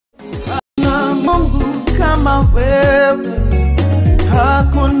kama wewe,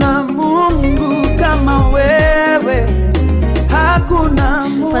 hakuna Mungu kama wewe, hakuna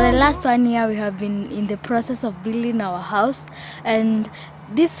Mungu. For the last 1 year we have been in the process of building our house, and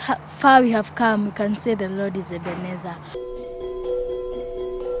this far we have come, we can say the Lord is Ebenezer.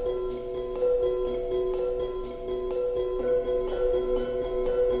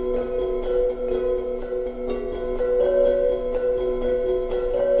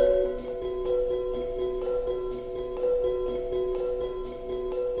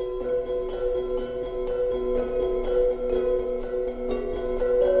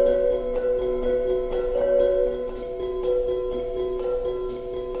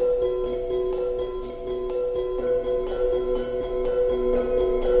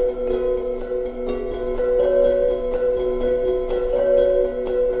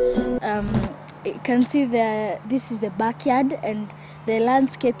 You can see this is the backyard, and the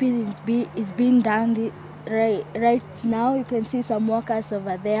landscaping is being done right now. You can see some workers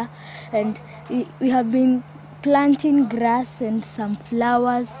over there, and we have been planting grass and some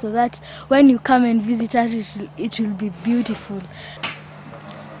flowers so that when you come and visit us it will be beautiful.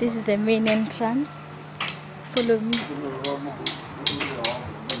 This is the main entrance. Follow me.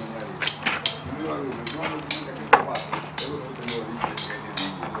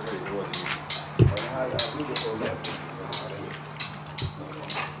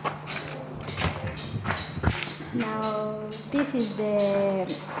 Now this is the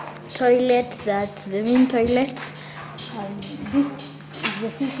toilet, the main toilet. This is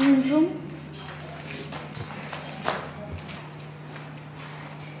the sitting room.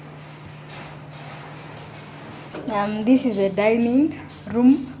 This is the dining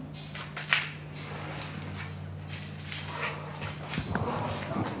room.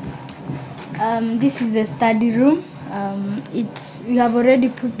 This is the study room. We have already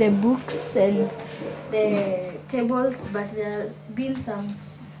put the books and the tables, but there have been some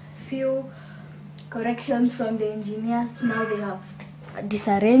few corrections from the engineers. Now they have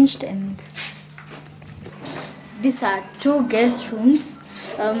disarranged, and these are 2 guest rooms.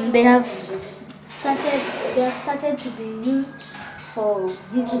 They have started to be used for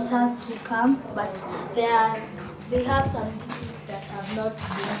visitors who come, but they have some things that have not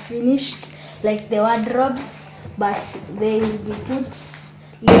been finished, like the wardrobes, but they will be put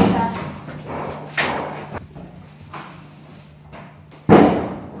later.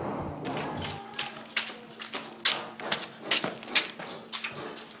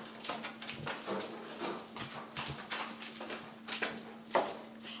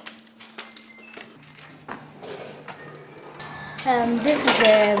 This is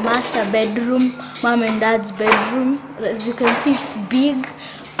the master bedroom, mom and dad's bedroom. As you can see, it's big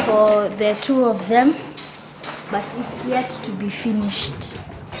for the 2 of them, but it's yet to be finished.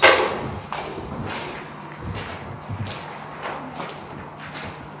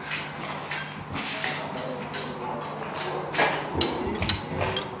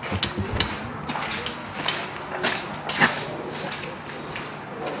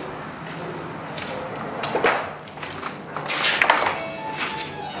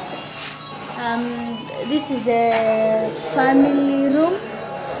 This is the family room.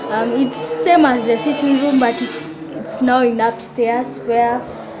 It's same as the sitting room, but it's now in upstairs, where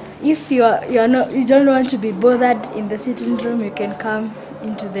if you don't want to be bothered in the sitting room, you can come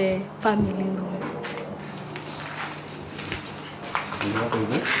into the family room. What is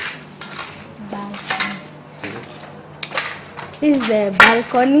it? Balcony. This is the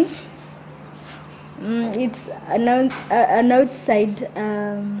balcony. It's an outside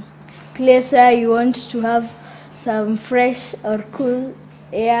place where you want to have some fresh or cool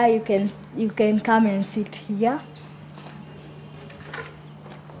air. You can come and sit here.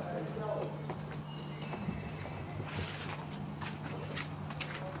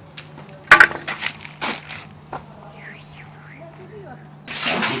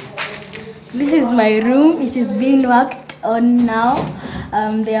 This is my room. It is being worked on now.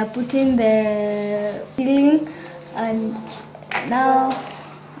 They are putting the ceiling, and now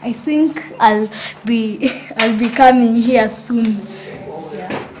I think I'll be coming here soon. Yeah.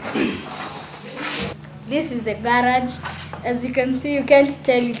 This is the garage. As you can see, you can't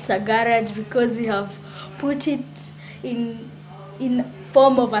tell it's a garage because we have put it in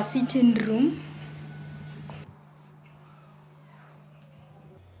form of a sitting room.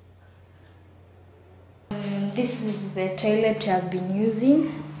 This is the toilet we have been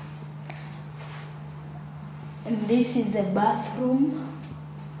using, and this is the bathroom.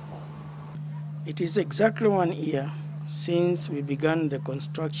 It is exactly 1 year since we began the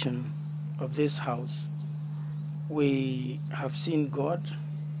construction of this house. We have seen God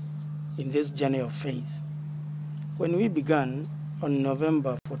in this journey of faith. When we began on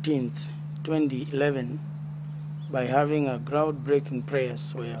November 14th, 2011, by having a groundbreaking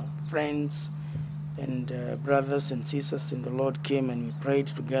prayers where friends and brothers and sisters in the Lord came and we prayed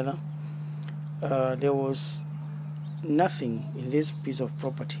together, there was nothing in this piece of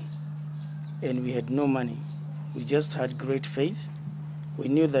property and we had no money. We just had great faith. We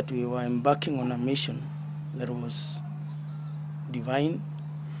knew that we were embarking on a mission that was divine,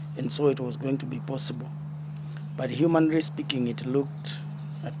 and so it was going to be possible. But humanly speaking, it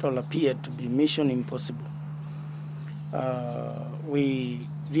appeared to be mission impossible. We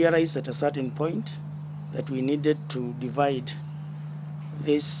realized at a certain point that we needed to divide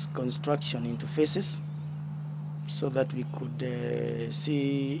this construction into phases so that we could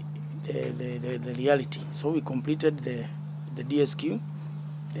see the reality. So we completed the DSQ,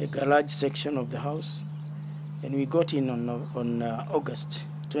 the garage section of the house, and we got in on August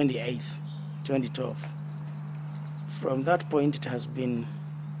 28th, 2012. From that point, it has been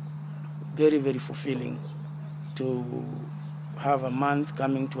very, very fulfilling to have a month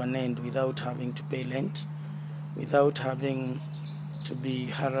coming to an end without having to pay rent, without having to be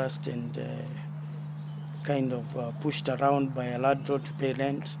harassed and kind of pushed around by a landlord to pay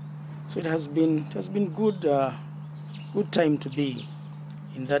rent. So it has been good time to be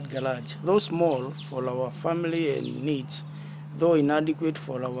in that garage. Though small for our family and needs, though inadequate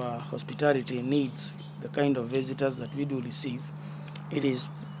for our hospitality needs, the kind of visitors that we do receive, it is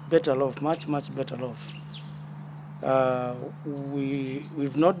better off, much better off.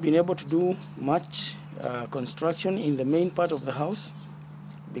 We've not been able to do much construction in the main part of the house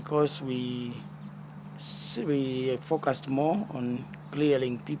because we focused more on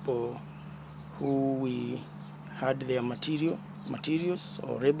clearing people who we had their materials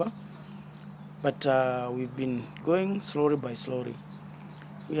or labor, but we've been going slowly by slowly.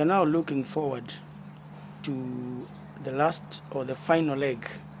 We are now looking forward to the last or the final leg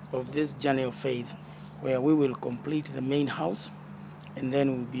of this journey of faith, where we will complete the main house, and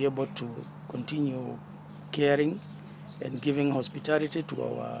then we'll be able to continue caring and giving hospitality to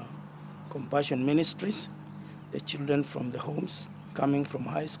our compassion ministries, the children from the homes coming from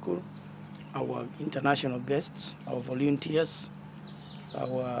high school, our international guests, our volunteers,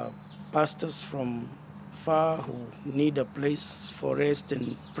 our pastors from far who need a place for rest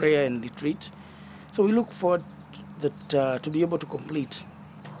and prayer and retreat. So we look forward to be able to complete.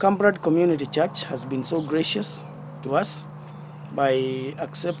 Cambrad Community Church has been so gracious to us by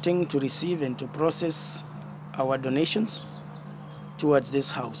accepting to receive and to process our donations towards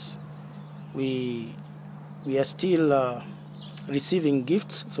this house. We are still receiving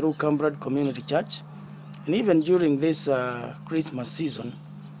gifts through Cambrad Community Church, and even during this Christmas season,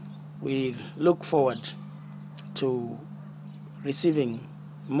 we look forward to receiving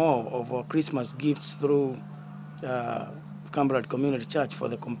more of our Christmas gifts through Cambrad Community Church for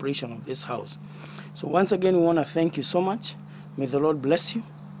the completion of this house. So once again, we want to thank you so much. May the Lord bless you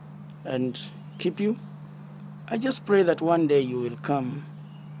and keep you. I just pray that one day you will come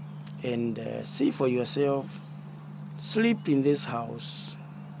and see for yourself, sleep in this house,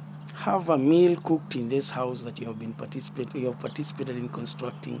 have a meal cooked in this house that you have participated in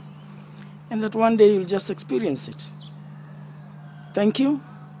constructing, and that one day you'll just experience it. Thank you.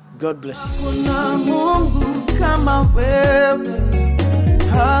 God bless you. Hakuna Mungu kama wewe,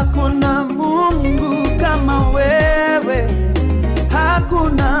 hakuna Mungu